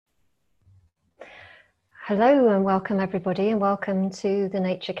Hello and welcome everybody, and welcome to the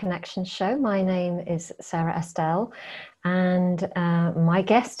Nature Connection show. My name is Sarah Estelle, and my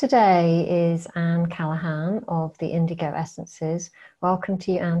guest today is Anne Callahan of the Indigo Essences. Welcome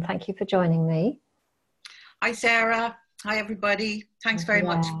to you, Anne. Thank you for joining me. Hi Sarah. Hi everybody. Thanks very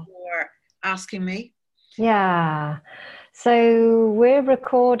much for asking me. Yeah. So we're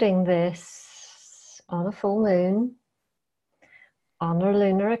recording this on a full moon, on a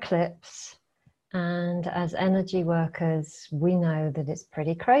lunar eclipse. And as energy workers, we know that it's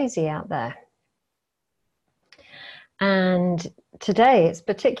pretty crazy out there. And today it's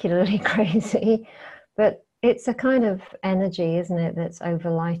particularly crazy, but it's a kind of energy, isn't it, that's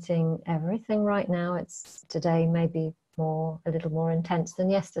overlighting everything right now. It's today maybe a little more intense than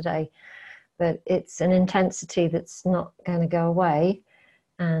yesterday, but it's an intensity that's not going to go away,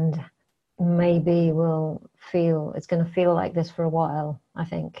 and maybe it's going to feel like this for a while, I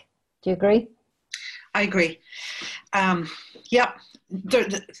think. Do you agree? I agree. Yeah,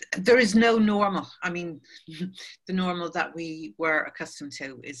 there is no normal. I mean, the normal that we were accustomed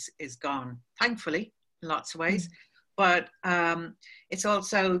to is gone, thankfully, in lots of ways. But it's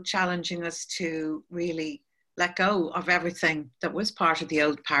also challenging us to really let go of everything that was part of the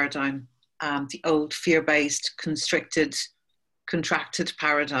old paradigm, the old fear-based, constricted, contracted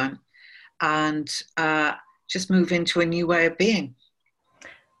paradigm, and just move into a new way of being.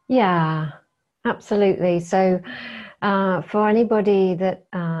 Yeah. Absolutely. So for anybody that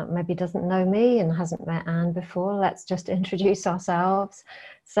maybe doesn't know me and hasn't met Anne before, let's just introduce ourselves.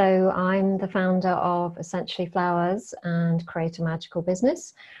 So I'm the founder of Essentially Flowers and Create a Magical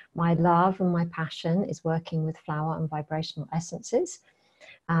Business. My love and my passion is working with flower and vibrational essences.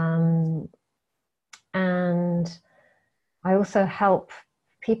 And I also help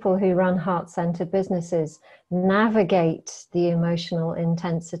people who run heart-centered businesses navigate the emotional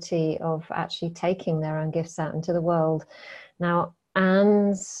intensity of actually taking their own gifts out into the world. Now,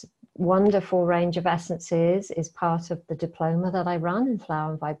 Anne's wonderful range of essences is part of the diploma that I run in flower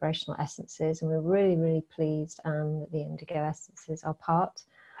and vibrational essences, and we're really, really pleased that the Indigo Essences are part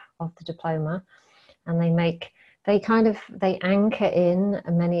of the diploma, and they anchor in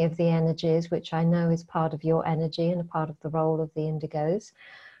many of the energies, which I know is part of your energy and a part of the role of the indigos,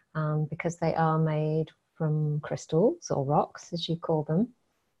 because they are made from crystals or rocks, as you call them.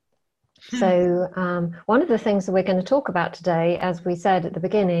 So one of the things that we're going to talk about today, as we said at the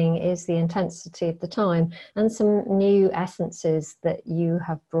beginning, is the intensity of the time and some new essences that you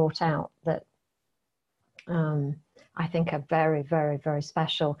have brought out that I think are very, very, very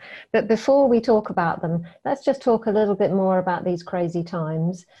special. But before we talk about them, let's just talk a little bit more about these crazy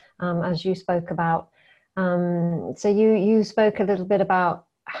times, as you spoke about. So you spoke a little bit about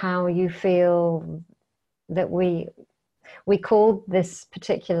how you feel that we called this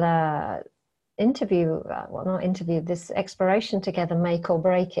particular interview, this exploration together, Make or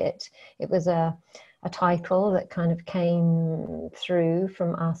Break It. It was a title that kind of came through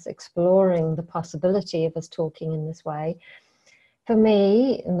from us exploring the possibility of us talking in this way. For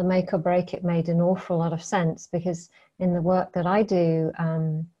me, in the Make or Break It made an awful lot of sense, because in the work that I do,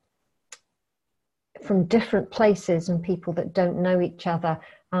 from different places and people that don't know each other,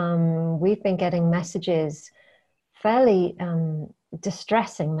 we've been getting messages, fairly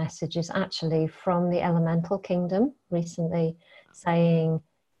distressing messages actually, from the elemental kingdom recently, saying,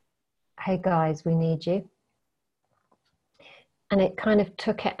 hey guys, we need you. And it kind of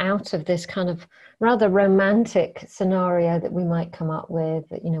took it out of this kind of rather romantic scenario that we might come up with,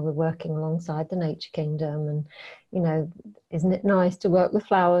 that, we're working alongside the nature kingdom, and, isn't it nice to work with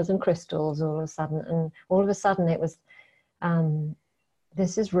flowers and crystals all of a sudden? And all of a sudden it was,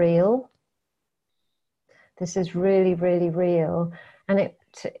 this is real. This is really, really real. And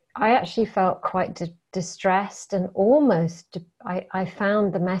I actually felt quite distressed, and almost, I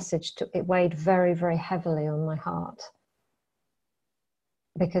found the message, it weighed very, very heavily on my heart,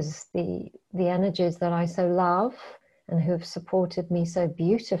 because the energies that I so love and who have supported me so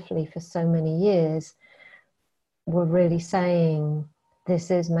beautifully for so many years were really saying,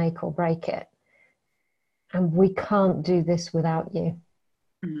 this is make or break it. And we can't do this without you.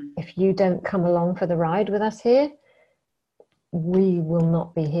 If you don't come along for the ride with us here, we will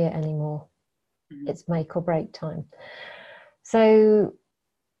not be here anymore. It's make or break time. So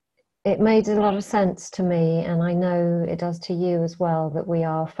it made a lot of sense to me, and I know it does to you as well, that we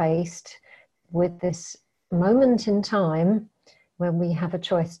are faced with this moment in time when we have a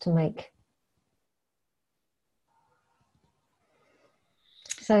choice to make.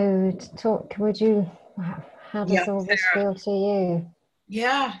 So how does all this feel to you?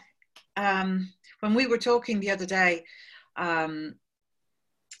 Yeah. When we were talking the other day,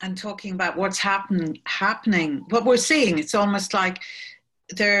 and talking about what's happening, what we're seeing, it's almost like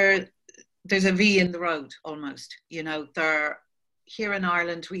there's a V in the road almost. You know, here in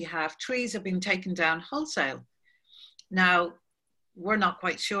Ireland, we have trees have been taken down wholesale. Now, we're not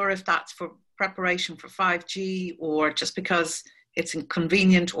quite sure if that's for preparation for 5G or just because it's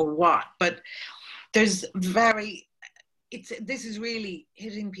inconvenient or what, but this is really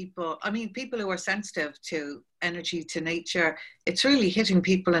hitting people. I mean, people who are sensitive to energy, to nature, it's really hitting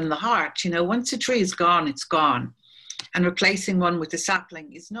people in the heart. You know, once a tree is gone, it's gone. And replacing one with a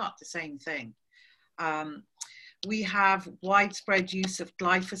sapling is not the same thing. We have widespread use of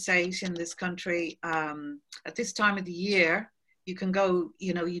glyphosate in this country. At this time of the year, you can go,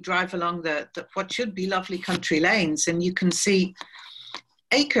 you know, you drive along what should be lovely country lanes, and you can see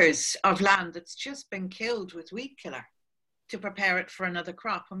acres of land that's just been killed with weed killer to prepare it for another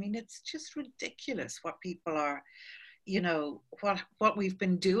crop. I mean, it's just ridiculous what people are, you know, what we've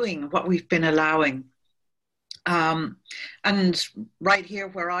been doing, what we've been allowing. And right here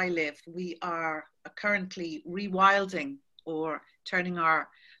where I live, we are currently rewilding or turning our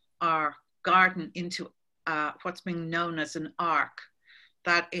garden into what's being known as an ark.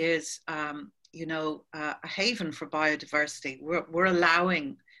 That is, you know, a haven for biodiversity. We're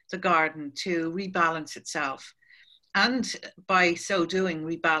allowing the garden to rebalance itself, and by so doing,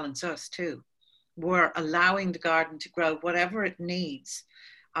 rebalance us too. We're allowing the garden to grow whatever it needs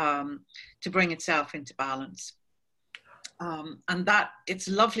to bring itself into balance. And that it's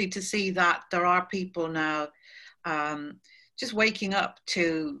lovely to see that there are people now just waking up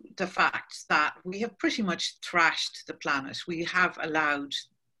to the fact that we have pretty much thrashed the planet. We have allowed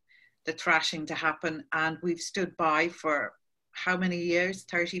the thrashing to happen, and we've stood by for how many years,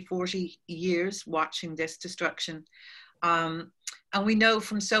 30, 40 years, watching this destruction. And we know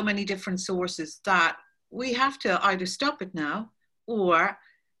from so many different sources that we have to either stop it now or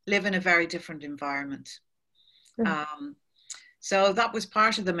live in a very different environment. Mm. So that was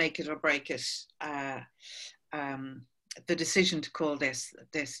part of the Make It or Break It, the decision to call this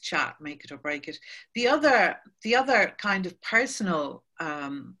chat, Make It or Break It. The other kind of personal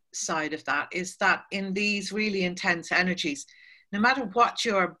side of that is that in these really intense energies, no matter what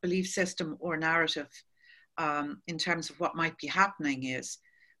your belief system or narrative in terms of what might be happening is,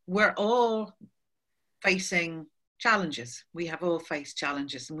 we're all facing challenges. We have all faced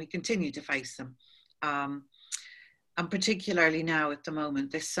challenges, and we continue to face them. And particularly now at the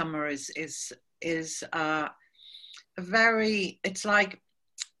moment, this summer is a very, it's like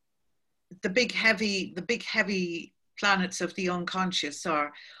the big heavy planets of the unconscious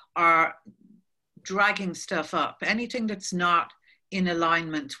are dragging stuff up. Anything that's not in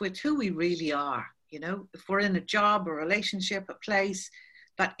alignment with who we really are, you know, if we're in a job, a relationship, a place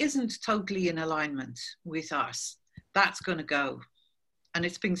that isn't totally in alignment with us, that's going to go. And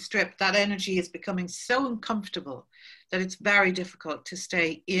it's being stripped. That energy is becoming so uncomfortable that it's very difficult to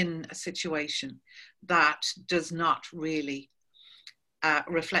stay in a situation that does not really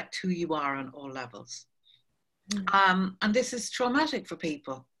reflect who you are on all levels. Mm. And this is traumatic for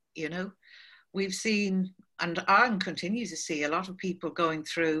people, you know. We've seen, and I continue to see, a lot of people going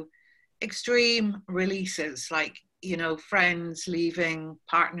through extreme releases, like, you know, friends leaving,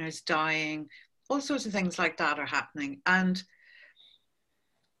 partners dying, all sorts of things like that are happening. And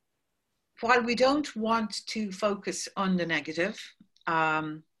while we don't want to focus on the negative,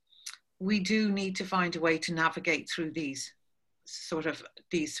 we do need to find a way to navigate through these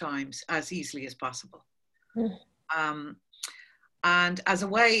times as easily as possible. Mm. And as a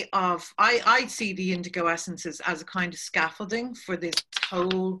way of, I see the indigo essences as a kind of scaffolding for this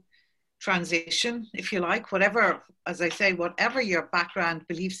whole transition, if you like, whatever, as I say, whatever your background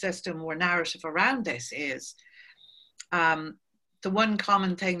belief system or narrative around this is, the one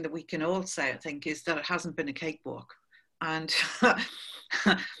common thing that we can all say, I think, is that it hasn't been a cakewalk. And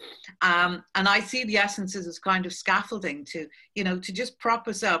and I see the essences as kind of scaffolding to, you know, to just prop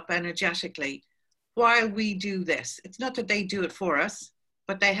us up energetically while we do this. It's not that they do it for us,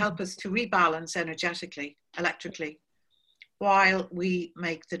 but they help us to rebalance energetically, electrically, while we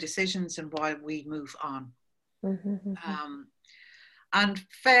make the decisions and while we move on. Mm-hmm. And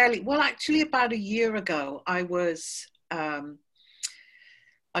actually about a year ago,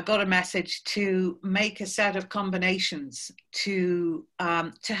 I got a message to make a set of combinations to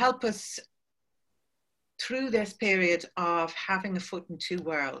help us through this period of having a foot in two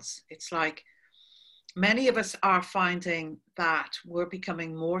worlds. It's like many of us are finding that we're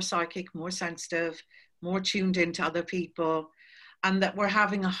becoming more psychic, more sensitive, more tuned into other people, and that we're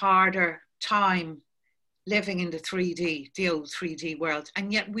having a harder time living in the 3D, the old 3D world.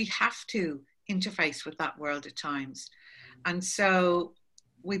 And yet we have to interface with that world at times. And so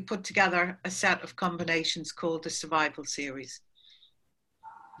we put together a set of combinations called the Survival Series.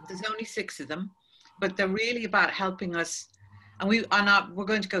 There's only 6 of them, but they're really about helping us. And we're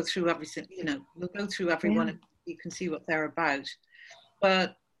going to go through everything, you know, we'll go through every one, and you can see what they're about.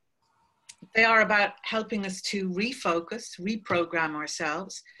 But they are about helping us to refocus, reprogram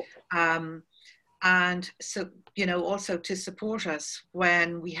ourselves, and so, you know, also to support us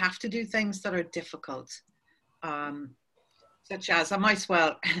when we have to do things that are difficult, such as, I might as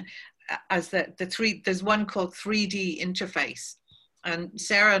well, as there's one called 3D interface, and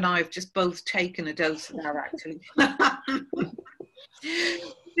Sarah and I have just both taken a dose of that, actually.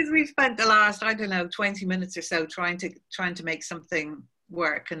 Because we've spent the last, I don't know, 20 minutes or so trying to make something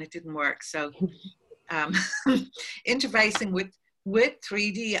work, and it didn't work. So interfacing with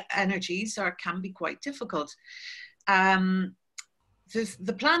 3D energies can be quite difficult. The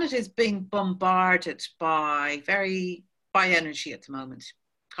planet is being bombarded by energy at the moment.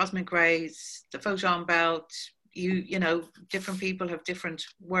 Cosmic rays, the photon belt, you know, different people have different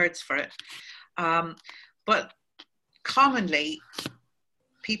words for it. But commonly,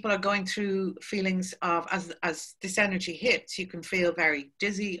 people are going through feelings of, as this energy hits, you can feel very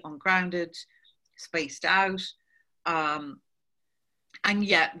dizzy, ungrounded, spaced out. And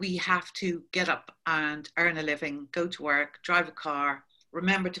yet we have to get up and earn a living, go to work, drive a car,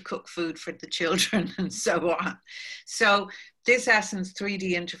 remember to cook food for the children, and so on. So this Essence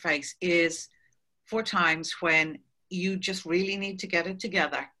 3D interface is for times when you just really need to get it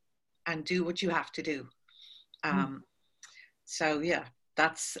together and do what you have to do. So yeah,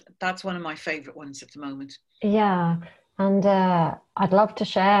 that's one of my favorite ones at the moment. Yeah. And I'd love to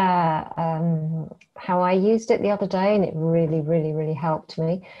share how I used it the other day, and it really, really, really helped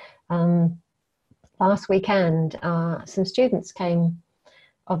me. Last weekend, some students came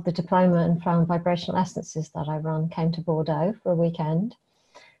of the diploma in Flow and Vibrational Essences that I run, came to Bordeaux for a weekend,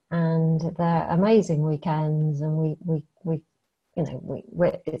 and they're amazing weekends. And we you know,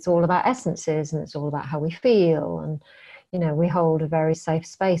 it's all about essences, and it's all about how we feel, and you know, we hold a very safe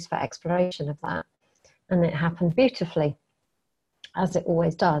space for exploration of that. And it happened beautifully, as it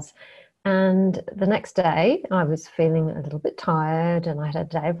always does. And the next day, I was feeling a little bit tired, and I had a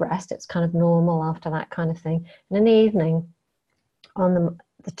day of rest. It's kind of normal after that kind of thing. And in the evening, on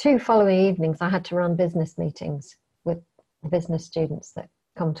the 2 following evenings, I had to run business meetings with the business students that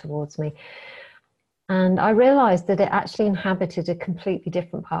come towards me. And I realized that it actually inhabited a completely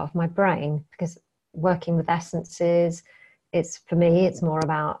different part of my brain, because working with essences, for me, it's more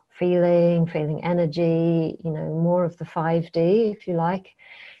about feeling energy, you know, more of the 5D, if you like.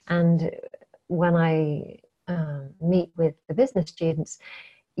 And when I meet with the business students,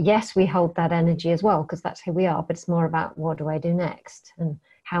 yes, we hold that energy as well, because that's who we are, but it's more about, what do I do next? And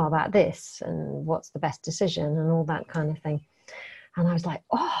how about this? And what's the best decision? And all that kind of thing. And I was like,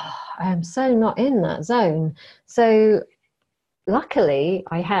 oh, I am so not in that zone. So luckily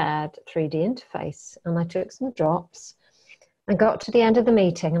I had 3D interface, and I took some drops and got to the end of the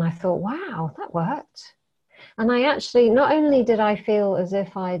meeting, and I thought, wow, that worked. And I actually, not only did I feel as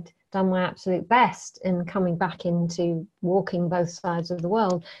if I'd done my absolute best in coming back into walking both sides of the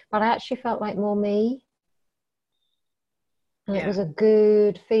world, but I actually felt like more me. And It was a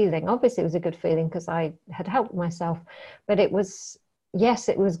good feeling. Obviously, it was a good feeling because I had helped myself, but it was, yes,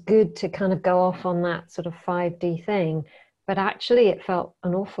 it was good to kind of go off on that sort of 5D thing, but actually it felt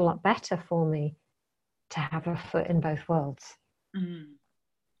an awful lot better for me to have a foot in both worlds.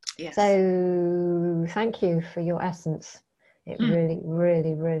 Yes. So thank you for your essence. It really,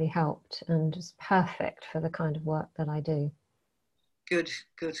 really, really helped, and is perfect for the kind of work that I do. Good.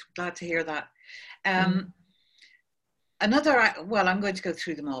 Glad to hear that. Well, I'm going to go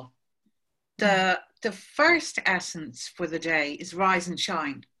through them all. The first essence for the day is Rise and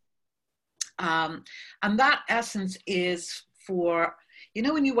Shine. And that essence is for, you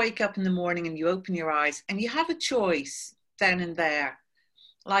know, when you wake up in the morning and you open your eyes and you have a choice then and there.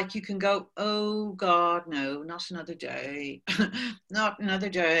 Like you can go, oh God, no, not another day, not another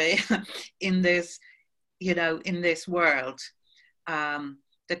day in this, you know, in this world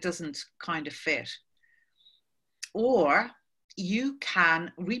that doesn't kind of fit. Or you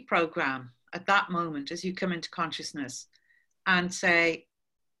can reprogram at that moment as you come into consciousness and say,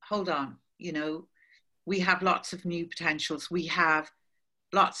 hold on, you know, we have lots of new potentials. We have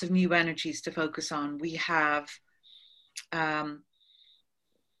lots of new energies to focus on. We have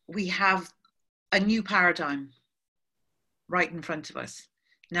a new paradigm right in front of us.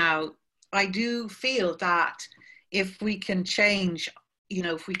 Now, I do feel that if we can change, you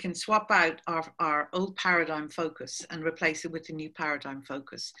know, if we can swap out our old paradigm focus and replace it with a new paradigm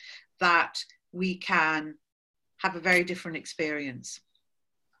focus, that we can have a very different experience.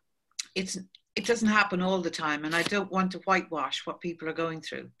 it's it doesn't happen all the time, and I don't want to whitewash what people are going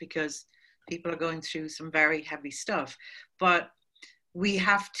through, because people are going through some very heavy stuff. But we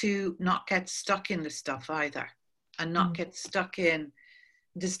have to not get stuck in the stuff either, and not get stuck in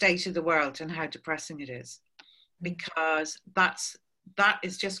the state of the world and how depressing it is, because that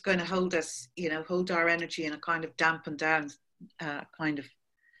is just going to hold us, hold our energy in a kind of dampened down, kind of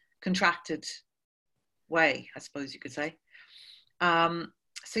contracted way, I suppose you could say.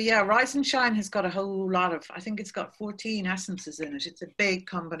 So yeah, Rise and Shine has got a whole lot of, I think it's got 14 essences in it. It's a big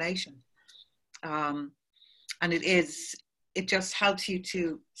combination. And it just helps you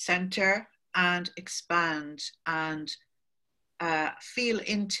to center and expand and feel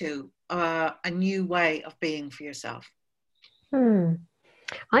into a new way of being for yourself.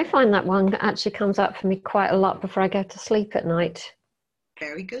 I find that one actually comes up for me quite a lot before I go to sleep at night.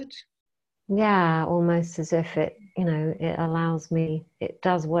 Very good. Yeah, almost as if it, it allows me, it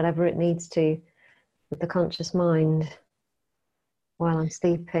does whatever it needs to with the conscious mind while I'm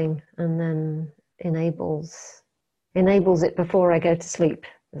sleeping, and then enables it before I go to sleep,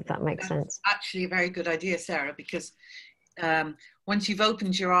 if that makes sense. Actually a very good idea, Sarah, because once you've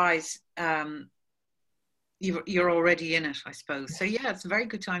opened your eyes, you're already in it, I suppose. So yeah, it's a very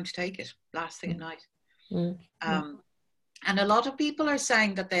good time to take it last thing at night. And a lot of people are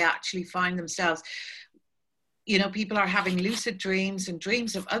saying that they actually find themselves, people are having lucid dreams and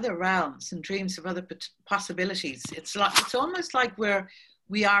dreams of other realms and dreams of other possibilities. It's almost like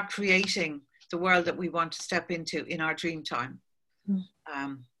we are creating the world that we want to step into in our dream time.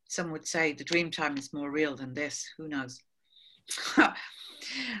 Some would say the dream time is more real than this. Who knows?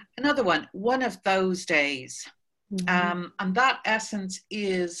 Another one of those days. And that essence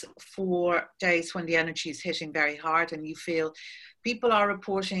is for days when the energy is hitting very hard and you feel people are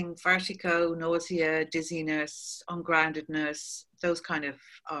reporting vertigo, nausea, dizziness, ungroundedness, those kind of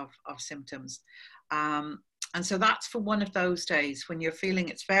symptoms. And so that's for one of those days when you're feeling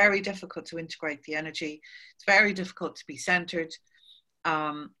it's very difficult to integrate the energy. It's very difficult to be centered.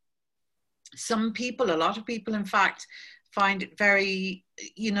 A lot of people, in fact, find it very,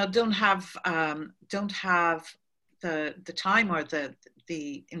 don't have the time or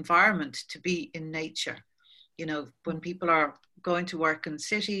the environment to be in nature. When people are going to work in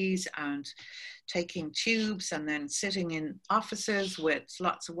cities and taking tubes and then sitting in offices with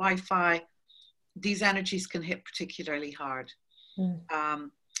lots of Wi-Fi, these energies can hit particularly hard.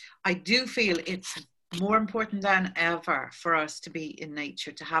 I do feel it's more important than ever for us to be in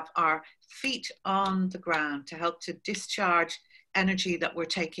nature, to have our feet on the ground, to help to discharge energy that we're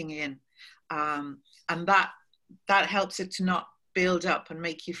taking in. And that helps it to not build up and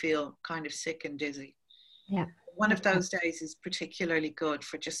make you feel kind of sick and dizzy. Yeah. One of those days is particularly good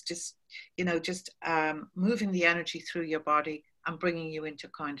for just moving the energy through your body and bringing you into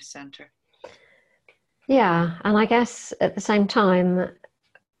kind of center. Yeah, and I guess at the same time,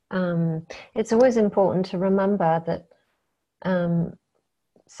 it's always important to remember that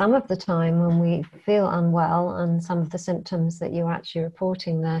some of the time when we feel unwell and some of the symptoms that you're actually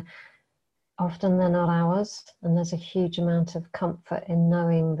reporting there, often they're not ours, and there's a huge amount of comfort in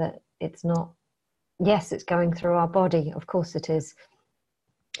knowing that it's not, yes, it's going through our body, of course it is,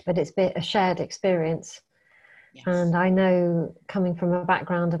 but it's a shared experience. Yes. And I know, coming from a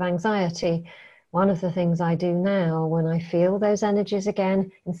background of anxiety, one of the things I do now when I feel those energies again,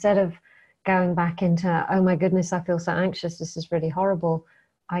 instead of going back into, oh my goodness, I feel so anxious, this is really horrible,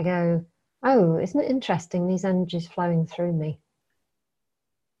 I go, oh, isn't it interesting, these energies flowing through me?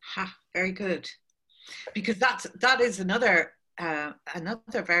 Very good. Because that is another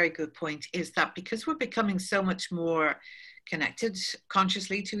very good point, is that because we're becoming so much more connected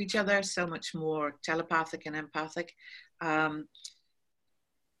consciously to each other, so much more telepathic and empathic, and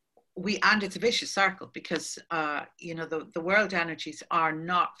it's a vicious circle, because the world energies are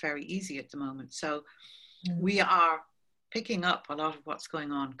not very easy at the moment. So we are picking up a lot of what's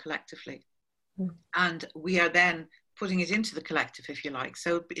going on collectively, and we are then putting it into the collective, if you like.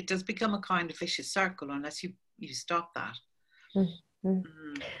 So it does become a kind of vicious circle unless you stop that.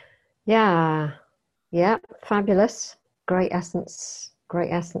 Yeah, fabulous. Great essence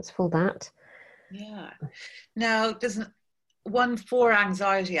for that. Yeah. Now, there's one for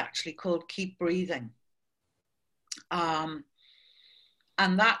anxiety actually called Keep Breathing. And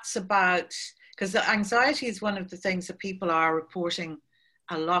that's about, because the anxiety is one of the things that people are reporting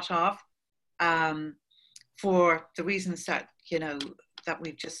a lot of, for the reasons that, that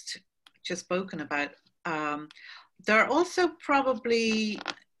we've just spoken about. There are also probably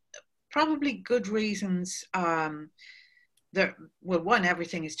good reasons. One,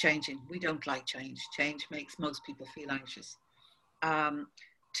 everything is changing. We don't like change. Change makes most people feel anxious.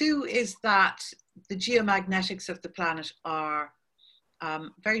 Two is that the geomagnetics of the planet are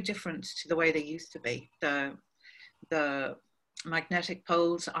very different to the way they used to be. The magnetic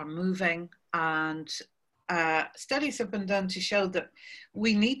poles are moving, and studies have been done to show that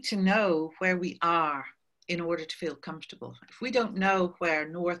we need to know where we are in order to feel comfortable. If we don't know where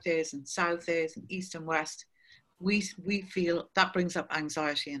north is and south is and east and west, we feel that brings up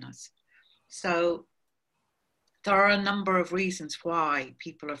anxiety in us. So there are a number of reasons why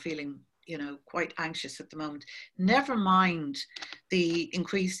people are feeling, you know, quite anxious at the moment. Never mind the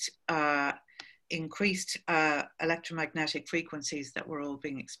increased electromagnetic frequencies that we're all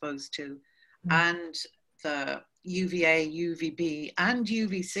being exposed to, and the UVA, UVB, and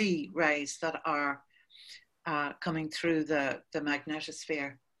UVC rays that are coming through the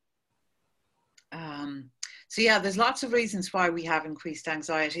magnetosphere. So yeah, there's lots of reasons why we have increased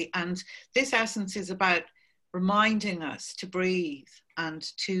anxiety, and this essence is about reminding us to breathe, and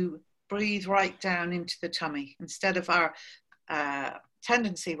to breathe right down into the tummy. Instead of our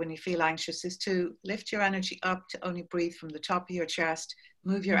tendency when you feel anxious is to lift your energy up, to only breathe from the top of your chest,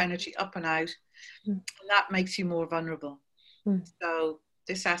 move your energy up and out, and that makes you more vulnerable. So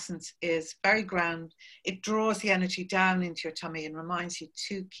this essence is very ground. It draws the energy down into your tummy and reminds you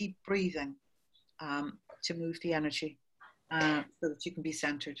to keep breathing, to move the energy so that you can be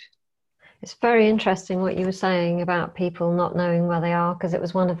centered. It's very interesting what you were saying about people not knowing where they are, because it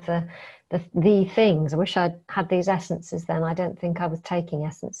was one of the things. I wish I'd had these essences then. I don't think I was taking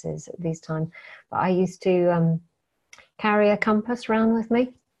essences at these times, but I used to carry a compass around with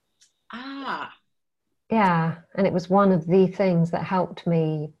me. Ah. Yeah, and it was one of the things that helped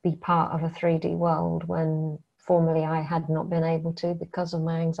me be part of a 3D world when formerly I had not been able to because of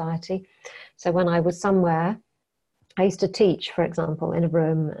my anxiety. So when I was somewhere, I used to teach, for example, in a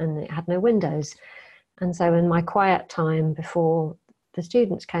room and it had no windows. And so in my quiet time before the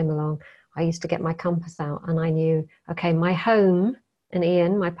students came along, I used to get my compass out and I knew, okay, my home and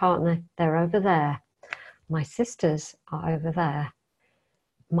Ian, my partner, they're over there. My sisters are over there.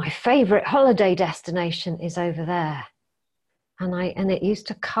 My favorite holiday destination is over there. And it used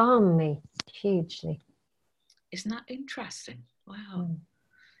to calm me hugely. Isn't that interesting? Wow.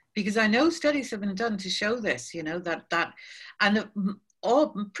 Because I know studies have been done to show this, you know, that and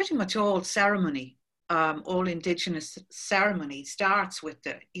pretty much all ceremony, all indigenous ceremony starts with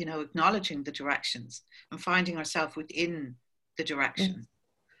the, you know, acknowledging the directions and finding ourselves within the directions.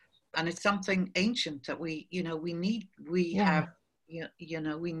 And it's something ancient that we, you know, we need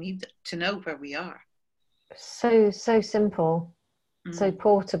to know where we are. So simple, so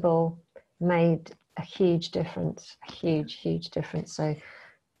portable, made a huge difference, a huge difference. So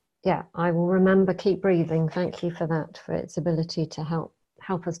yeah, I will remember keep breathing. Thank you for that, for its ability to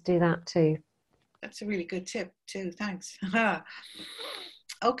help us do that too. That's a really good tip too. Thanks.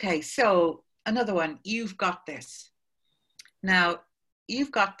 Okay, so another one, you've got this. Now,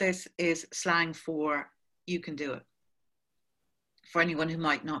 you've got this is slang for you can do it. For anyone who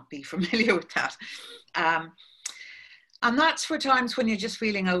might not be familiar with that. And that's for times when you're just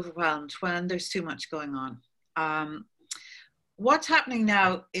feeling overwhelmed, when there's too much going on. What's happening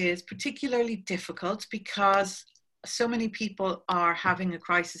now is particularly difficult because so many people are having a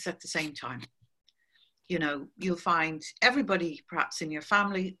crisis at the same time. You know, you'll find everybody, perhaps in your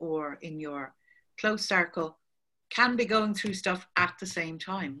family or in your close circle, can be going through stuff at the same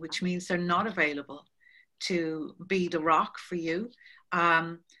time, which means they're not available to be the rock for you.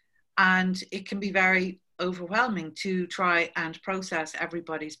 And it can be very overwhelming to try and process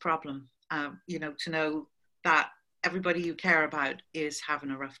everybody's problem, you know, to know that everybody you care about is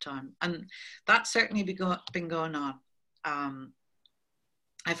having a rough time. And that's certainly been going on.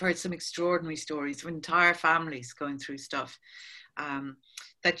 I've heard some extraordinary stories of entire families going through stuff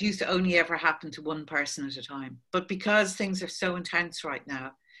that used to only ever happen to one person at a time. But because things are so intense right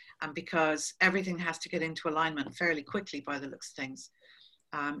now, and because everything has to get into alignment fairly quickly by the looks of things,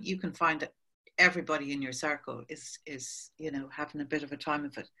 you can find that everybody in your circle is, you know, having a bit of a time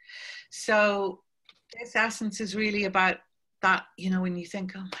of it. So this essence is really about that, you know, when you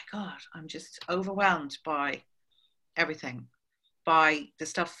think, oh my God, I'm just overwhelmed by everything, by the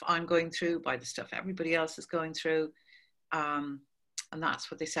stuff I'm going through, by the stuff everybody else is going through. And that's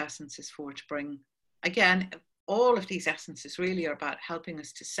what this essence is for, to bring, again, all of these essences really are about helping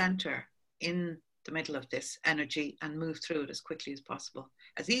us to center in the middle of this energy and move through it as quickly as possible,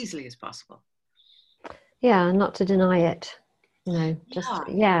 as easily as possible. Yeah, not to deny it, you know, just,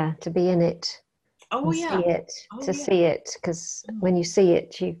 to be in it. Oh, yeah. See it, see it, because when you see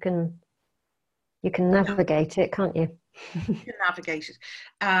it, you can navigate it, can't you? You can navigate it.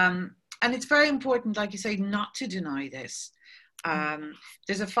 And it's very important, like you say, not to deny this.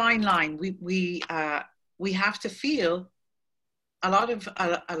 There's a fine line. We have to feel a lot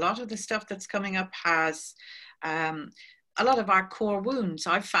of the stuff that's coming up has a lot of our core wounds.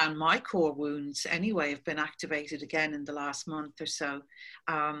 I've found my core wounds anyway have been activated again in the last month or so,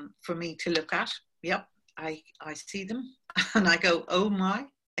 for me to look at. Yep, I see them and I go, oh my,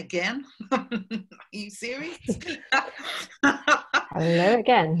 again? Are you serious? Hello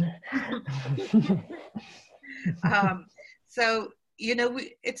again. So, you know,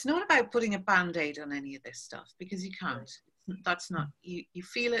 it's not about putting a band-aid on any of this stuff, because you can't. That's not, you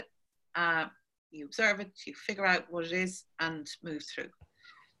feel it, you observe it, you figure out what it is and move through.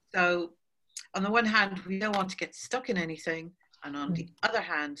 So on the one hand, we don't want to get stuck in anything. And on the other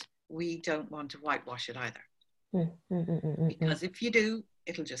hand, we don't want to whitewash it either. Because if you do,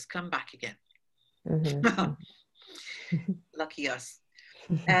 it'll just come back again. Lucky us.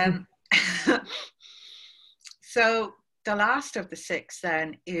 So the last of the 6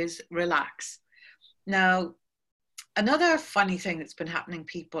 then is relax. Now, another funny thing that's been happening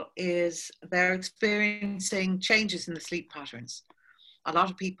people is they're experiencing changes in the sleep patterns. A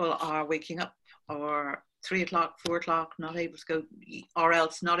lot of people are waking up or 3 o'clock, 4 o'clock, not able to go, or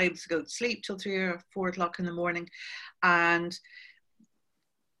else not able to go to sleep till 3 or 4 o'clock in the morning, and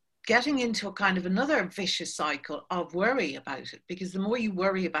getting into a kind of another vicious cycle of worry about it, because the more you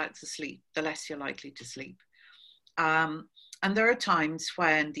worry about the sleep, the less you're likely to sleep. And there are times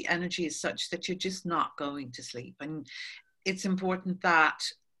when the energy is such that you're just not going to sleep. And it's important that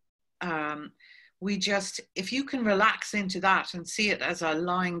we just, if you can relax into that and see it as a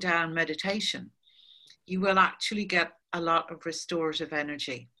lying down meditation, you will actually get a lot of restorative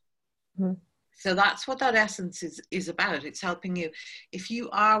energy. So that's what that essence is about. It's helping you. If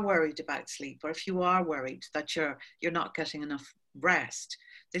you are worried about sleep, or if you are worried that you're not getting enough rest,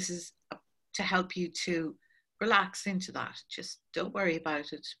 this is to help you to relax into that. Just don't worry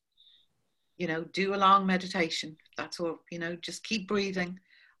about it. You know, do a long meditation. That's all, you know, just keep breathing.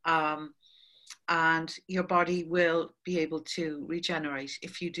 And your body will be able to regenerate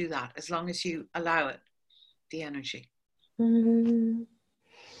if you do that, as long as you allow it, the energy.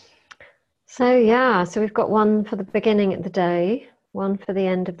 So yeah, so we've got one for the beginning of the day, one for the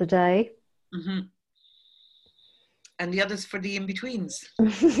end of the day. And the others for the in-betweens.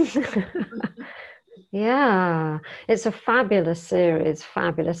 Yeah, it's a fabulous series,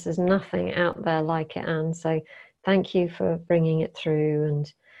 fabulous. There's nothing out there like it, Anne. So thank you for bringing it through,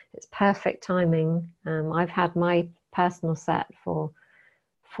 and it's perfect timing. I've had my personal set for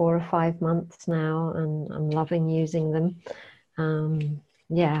 4 or 5 months now, and I'm loving using them.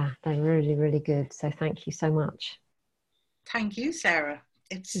 Yeah, they're really, really good. So thank you so much. Thank you, Sarah.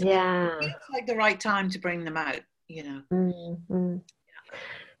 It feels like the right time to bring them out, you know.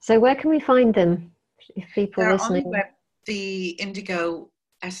 So where can we find them? If people are listening, on the Indigo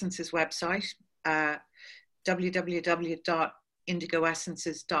Essences website,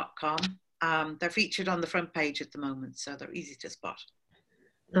 www.indigoessences.com. They're featured on the front page at the moment, so they're easy to spot.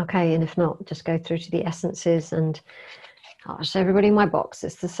 Okay, and if not, just go through to the Essences, and I'll just everybody in my box.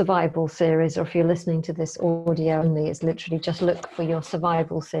 It's the Survival series, or if you're listening to this audio only, it's literally just look for your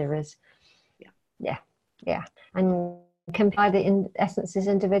Survival series. Yeah. And can buy the Essences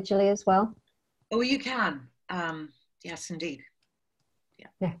individually as well. Oh, you can. Yes, indeed. Yeah.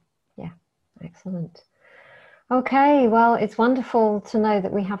 Excellent. Okay, well, it's wonderful to know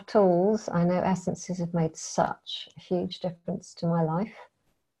that we have tools. I know Essences have made such a huge difference to my life.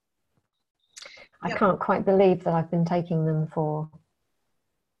 I can't quite believe that I've been taking them for,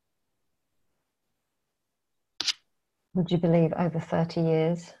 would you believe, over 30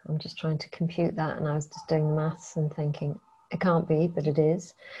 years. I'm just trying to compute that, and I was just doing the maths and thinking, it can't be, but it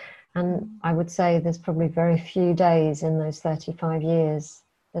is. And I would say there's probably very few days in those 35 years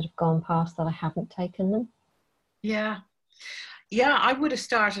that have gone past that I haven't taken them. Yeah, I would have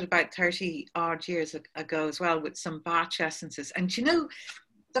started about 30 odd years ago as well with some batch essences. And you know,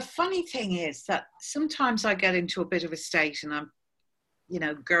 the funny thing is that sometimes I get into a bit of a state and I'm, you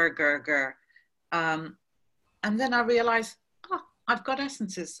know, grr. And then I realize, I've got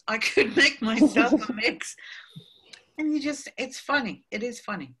essences. I could make myself a mix. And it's funny. It is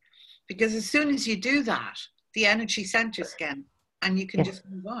funny. Because as soon as you do that, the energy centers again and you can just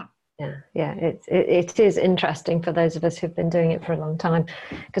move on. Yeah, it is interesting for those of us who've been doing it for a long time,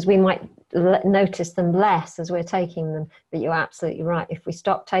 because we might notice them less as we're taking them, but you're absolutely right. If we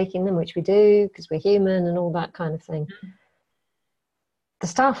stop taking them, which we do because we're human and all that kind of thing, the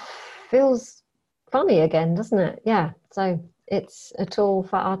stuff feels funny again, doesn't it? Yeah, so it's a tool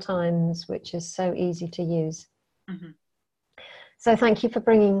for our times, which is so easy to use. So thank you for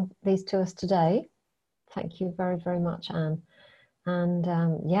bringing these to us today. Thank you very, very much, Anne. And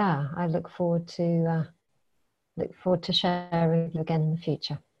yeah, I look forward to sharing with you again in the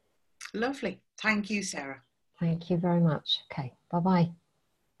future. Lovely. Thank you, Sarah. Thank you very much. Okay, bye-bye.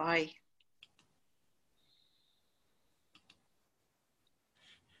 Bye.